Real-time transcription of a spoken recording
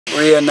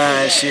Real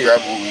nine shit.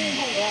 Grapple weed.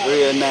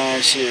 Real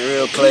nine shit.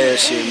 Real player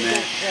shit,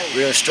 man.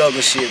 Real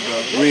struggle shit,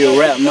 bro. Real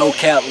rap, no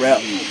cap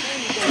rap.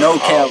 No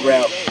cap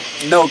rap.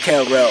 No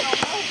cap rap.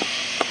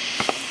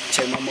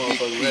 Check my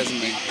motherfucking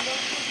resume.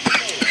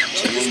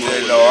 Check my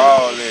motherfucking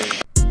all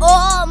that.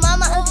 Oh,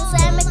 mama, Uncle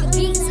Sam making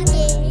beats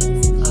again.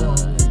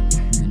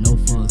 No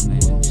fuss,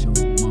 man. Show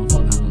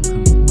motherfucker how to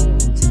come.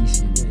 OT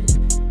shit, man.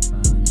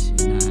 500 shit,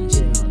 9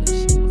 shit, all that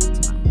shit.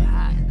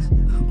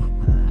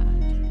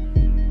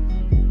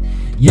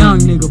 Young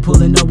nigga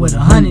pulling up with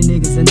 100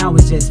 niggas and I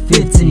was just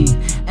 15.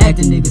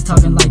 Acting niggas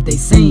talking like they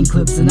seen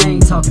clips and I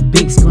ain't talking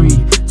big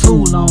screen.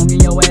 Too long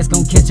and your ass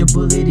gon' catch a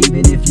bullet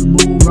even if you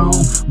move wrong.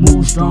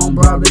 Move strong,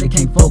 bro, I really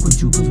can't fuck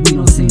with you cause we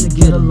don't seem to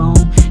get along.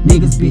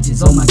 Niggas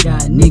bitches, oh my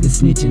god, niggas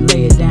snitching,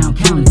 lay it down,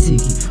 count a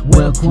ticket.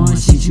 Well, Quan,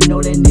 shit, you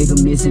know that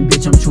nigga missing,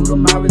 bitch, I'm true to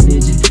my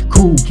religion.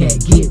 Cool cat,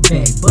 get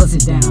back, bust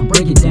it down,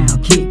 break it down,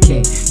 Kit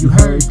Kat. You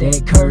heard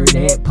that, curve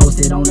that,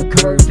 post it on the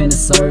curve, finna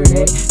serve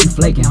that. You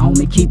flaking,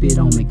 homie, keep it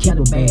on me, keep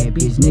a bad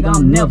bitch, nigga,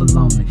 I'm never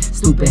lonely.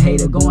 Stupid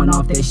hater going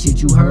off that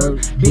shit you heard,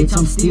 bitch,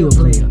 I'm still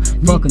player.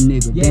 Fuck a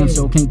nigga, damn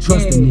sure can't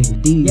trust a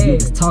nigga. These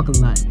niggas talk a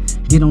lot.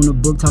 Get on the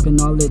book talking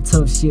all that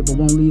tough shit, but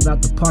won't leave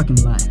out the parking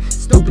lot.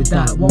 Stupid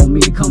thought, want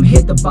me to come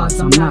hit the box,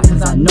 I'm not,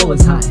 cause I know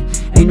it's hot.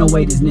 Ain't no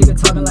way this nigga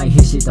talking like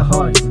his shit the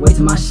hardest. Wait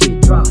till my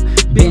shit drop.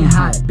 Been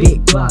hot,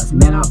 big blocks,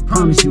 man, I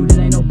promise you that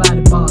ain't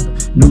nobody bother.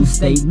 New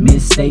state,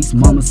 mistakes,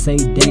 mama say,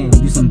 damn,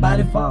 you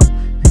somebody father.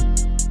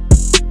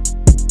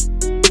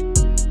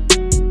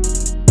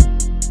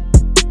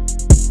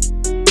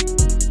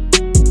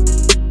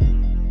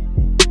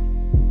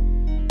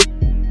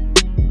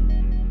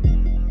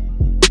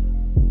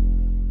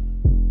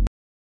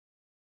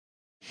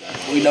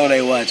 We know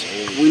they watching.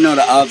 We know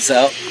the ops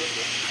out.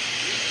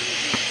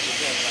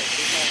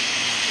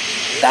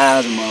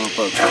 1,000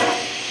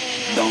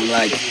 motherfuckers don't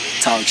like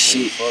talk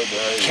shit.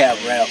 Cap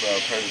rap.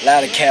 A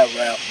lot of cap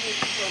rap.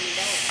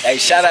 Hey,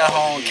 shout out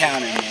Home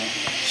County, man.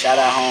 Shout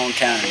out Home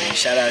County, man.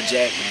 Shout out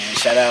Jack, man.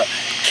 Shout out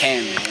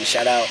Cannon, man.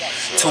 Shout out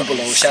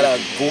Tupelo. Shout out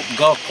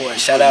Gulfport.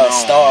 Shout out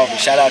Starville.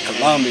 Shout out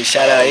Columbus.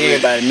 Shout out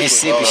everybody.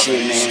 Mississippi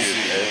shit, man.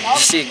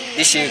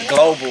 This shit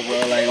global,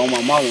 bro. Like on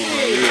my mama, bro.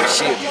 Real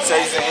shit, bro.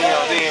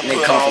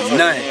 Nigga come from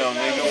nothing.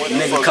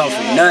 Nigga come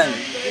from nothing.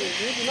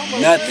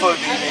 Nothing.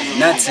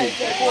 Nothing.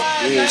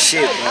 Real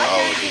shit, bro.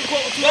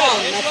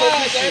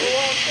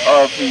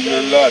 RP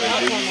Lil Lotta,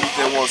 nigga.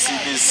 They want to see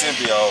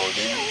Mississippi all,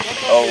 nigga.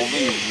 Oh, me,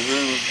 you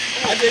hear me?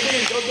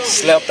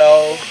 Slept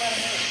all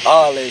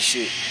that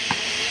shit.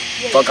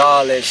 Fuck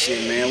all that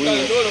shit, man.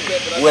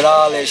 We with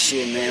all that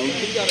shit, man. We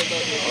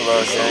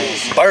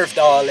birthed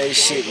all that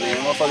shit, man.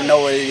 Motherfucker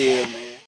know what it is, man.